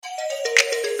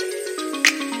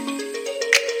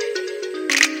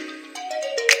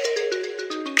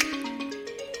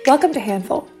Welcome to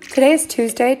Handful. Today is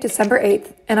Tuesday, December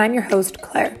 8th, and I'm your host,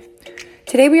 Claire.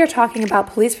 Today we are talking about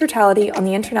police brutality on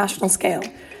the international scale,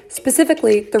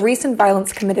 specifically the recent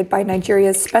violence committed by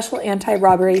Nigeria's Special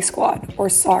Anti-Robbery Squad, or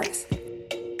SARS.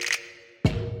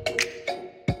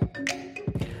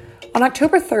 On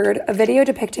October 3rd, a video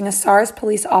depicting a SARS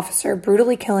police officer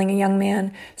brutally killing a young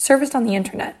man surfaced on the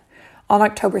internet. On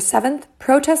October 7th,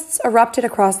 protests erupted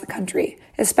across the country,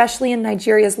 especially in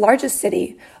Nigeria's largest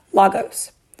city,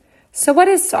 Lagos. So what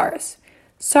is SARS?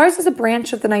 SARS is a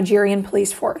branch of the Nigerian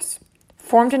police force.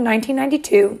 Formed in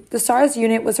 1992, the SARS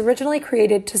unit was originally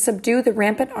created to subdue the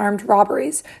rampant armed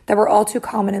robberies that were all too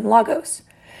common in Lagos.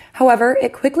 However,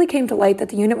 it quickly came to light that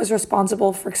the unit was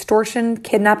responsible for extortion,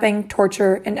 kidnapping,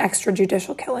 torture, and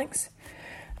extrajudicial killings.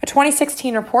 A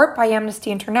 2016 report by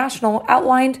Amnesty International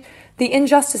outlined the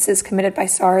injustices committed by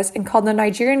SARS and called the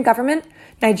Nigerian government,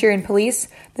 Nigerian police,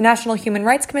 the National Human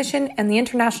Rights Commission, and the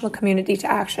international community to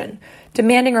action,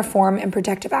 demanding reform and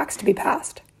protective acts to be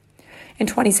passed. In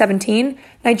 2017,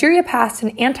 Nigeria passed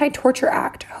an anti-torture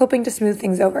act, hoping to smooth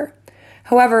things over.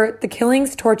 However, the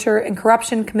killings, torture, and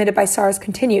corruption committed by SARS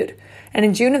continued, and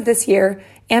in June of this year,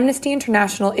 Amnesty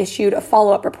International issued a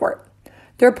follow-up report.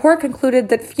 The report concluded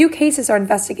that few cases are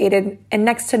investigated and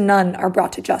next to none are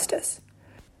brought to justice.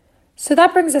 So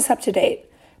that brings us up to date.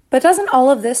 But doesn't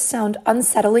all of this sound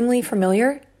unsettlingly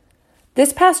familiar?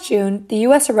 This past June, the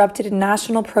U.S. erupted in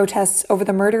national protests over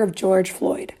the murder of George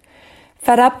Floyd.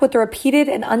 Fed up with the repeated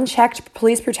and unchecked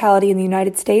police brutality in the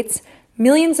United States,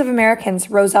 millions of Americans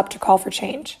rose up to call for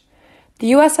change. The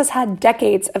U.S. has had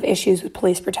decades of issues with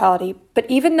police brutality, but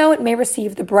even though it may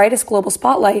receive the brightest global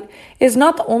spotlight, it is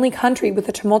not the only country with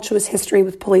a tumultuous history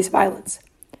with police violence.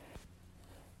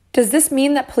 Does this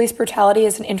mean that police brutality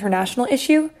is an international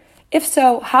issue? If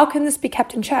so, how can this be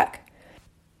kept in check?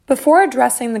 Before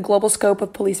addressing the global scope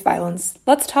of police violence,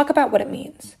 let's talk about what it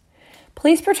means.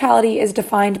 Police brutality is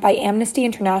defined by Amnesty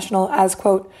International as,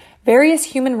 quote, various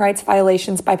human rights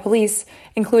violations by police,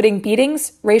 including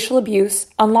beatings, racial abuse,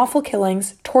 unlawful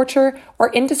killings, torture,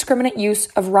 or indiscriminate use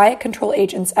of riot control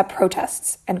agents at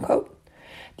protests, end quote.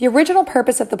 The original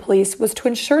purpose of the police was to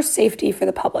ensure safety for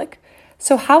the public.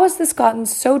 So how has this gotten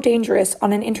so dangerous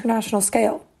on an international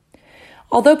scale?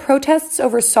 Although protests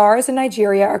over SARS in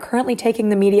Nigeria are currently taking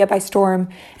the media by storm,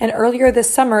 and earlier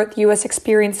this summer the U.S.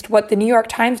 experienced what the New York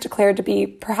Times declared to be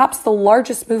perhaps the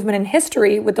largest movement in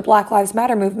history with the Black Lives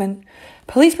Matter movement,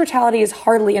 police brutality is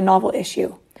hardly a novel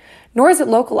issue. Nor is it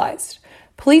localized.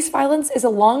 Police violence is a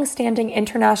long-standing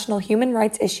international human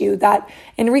rights issue that,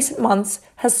 in recent months,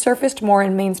 has surfaced more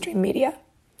in mainstream media.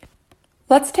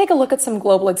 Let's take a look at some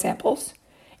global examples.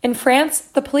 In France,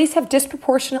 the police have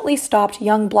disproportionately stopped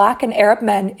young Black and Arab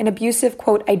men in abusive,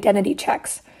 quote, identity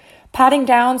checks. Patting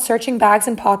down, searching bags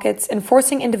and pockets, and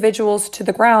forcing individuals to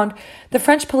the ground, the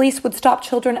French police would stop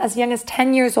children as young as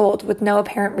 10 years old with no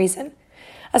apparent reason.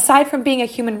 Aside from being a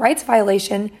human rights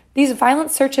violation, these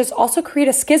violent searches also create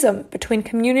a schism between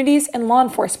communities and law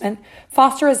enforcement,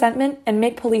 foster resentment, and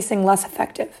make policing less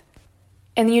effective.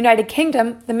 In the United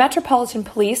Kingdom, the Metropolitan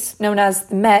Police, known as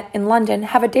the Met in London,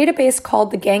 have a database called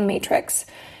the Gang Matrix.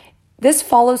 This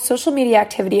follows social media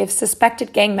activity of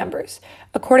suspected gang members.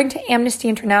 According to Amnesty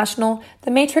International,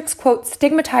 the Matrix, quote,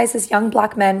 stigmatizes young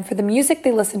Black men for the music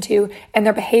they listen to and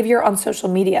their behavior on social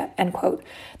media, end quote.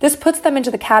 This puts them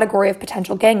into the category of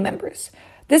potential gang members.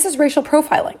 This is racial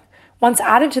profiling. Once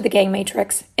added to the Gang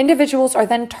Matrix, individuals are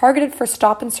then targeted for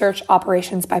stop and search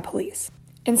operations by police.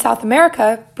 In South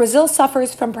America, Brazil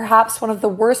suffers from perhaps one of the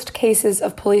worst cases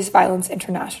of police violence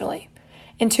internationally.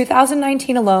 In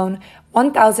 2019 alone,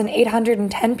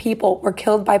 1,810 people were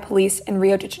killed by police in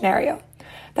Rio de Janeiro.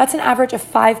 That's an average of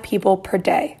 5 people per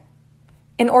day.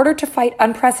 In order to fight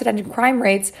unprecedented crime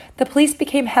rates, the police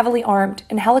became heavily armed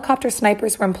and helicopter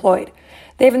snipers were employed.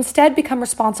 They've instead become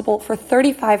responsible for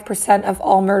 35% of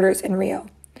all murders in Rio.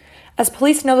 As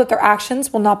police know that their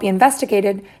actions will not be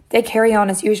investigated, they carry on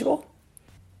as usual.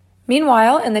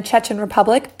 Meanwhile, in the Chechen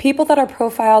Republic, people that are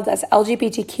profiled as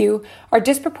LGBTQ are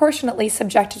disproportionately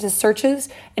subjected to searches,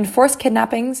 enforced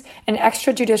kidnappings, and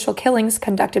extrajudicial killings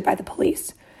conducted by the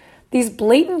police. These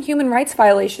blatant human rights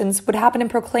violations would happen in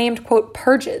proclaimed, quote,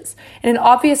 purges, in an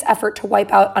obvious effort to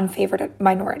wipe out unfavored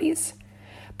minorities.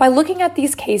 By looking at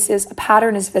these cases, a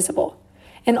pattern is visible.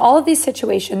 In all of these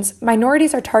situations,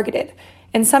 minorities are targeted.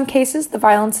 In some cases, the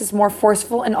violence is more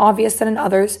forceful and obvious than in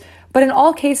others, but in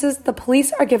all cases, the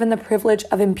police are given the privilege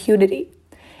of impunity.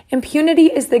 Impunity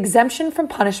is the exemption from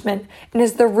punishment and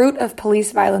is the root of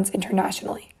police violence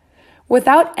internationally.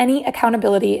 Without any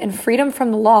accountability and freedom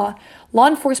from the law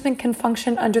enforcement can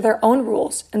function under their own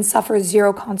rules and suffer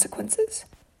zero consequences.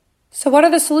 So what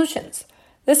are the solutions?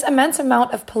 This immense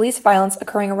amount of police violence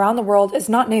occurring around the world is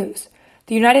not news.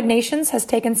 The United Nations has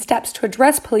taken steps to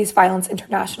address police violence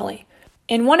internationally.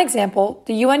 In one example,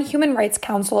 the UN Human Rights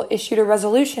Council issued a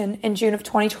resolution in June of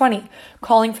 2020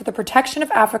 calling for the protection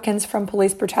of Africans from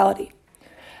police brutality.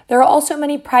 There are also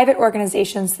many private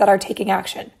organizations that are taking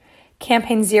action.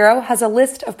 Campaign Zero has a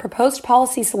list of proposed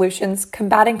policy solutions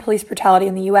combating police brutality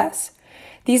in the U.S.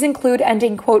 These include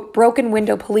ending, quote, broken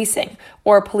window policing,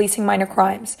 or policing minor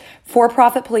crimes,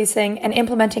 for-profit policing, and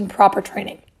implementing proper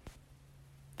training.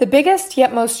 The biggest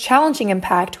yet most challenging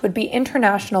impact would be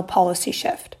international policy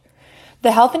shift.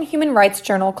 The Health and Human Rights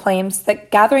Journal claims that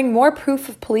gathering more proof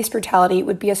of police brutality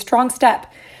would be a strong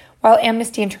step, while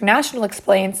Amnesty International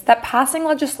explains that passing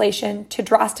legislation to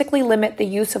drastically limit the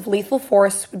use of lethal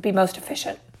force would be most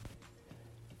efficient.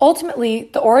 Ultimately,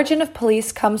 the origin of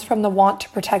police comes from the want to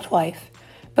protect life,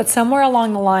 but somewhere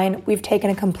along the line, we've taken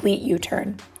a complete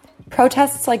U-turn.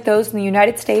 Protests like those in the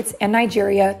United States and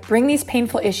Nigeria bring these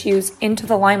painful issues into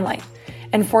the limelight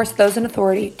and force those in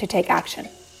authority to take action.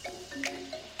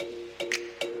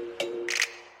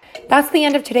 That's the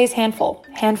end of today's Handful.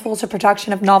 Handful's a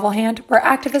production of Novel Hand, where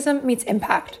activism meets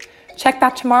impact. Check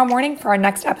back tomorrow morning for our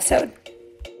next episode.